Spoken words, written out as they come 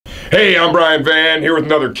Hey, I'm Brian Van, here with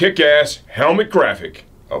another kick-ass helmet graphic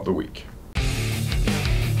of the week.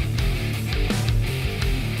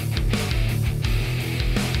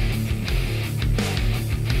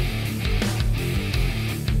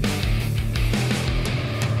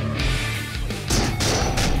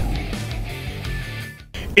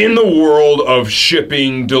 In the world of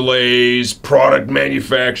shipping delays, product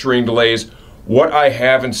manufacturing delays, what I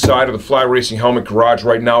have inside of the Fly Racing Helmet Garage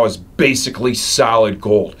right now is basically solid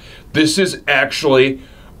gold. This is actually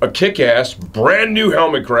a kick-ass, brand new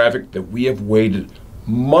helmet graphic that we have waited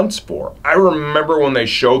months for. I remember when they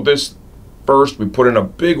showed this first, we put in a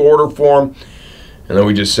big order for them, and then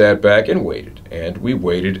we just sat back and waited, and we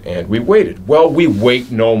waited, and we waited. Well, we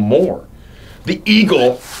wait no more. The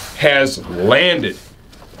Eagle has landed.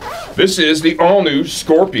 This is the all-new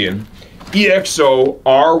Scorpion EXO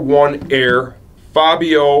R1 Air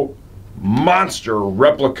Fabio Monster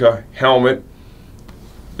replica helmet.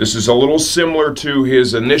 This is a little similar to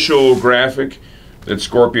his initial graphic that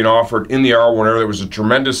Scorpion offered in the R1 Air. That was a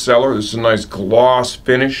tremendous seller. This is a nice gloss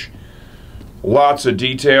finish. Lots of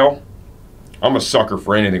detail. I'm a sucker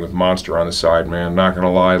for anything with Monster on the side, man. Not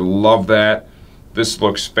gonna lie, love that. This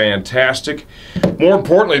looks fantastic. More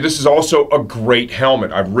importantly, this is also a great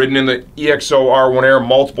helmet. I've ridden in the EXO R1 Air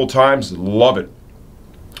multiple times, love it.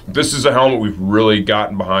 This is a helmet we've really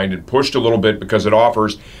gotten behind and pushed a little bit because it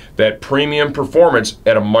offers that premium performance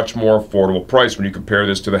at a much more affordable price when you compare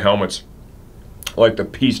this to the helmets like the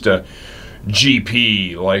Pista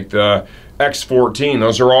GP, like the X14.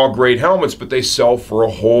 Those are all great helmets, but they sell for a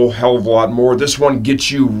whole hell of a lot more. This one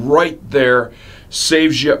gets you right there,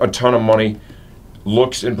 saves you a ton of money,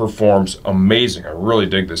 looks and performs amazing. I really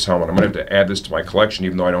dig this helmet. I'm going to have to add this to my collection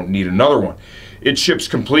even though I don't need another one. It ships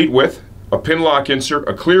complete with a pin lock insert,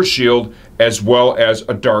 a clear shield, as well as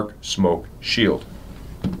a dark smoke shield.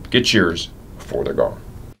 Get yours before they're gone.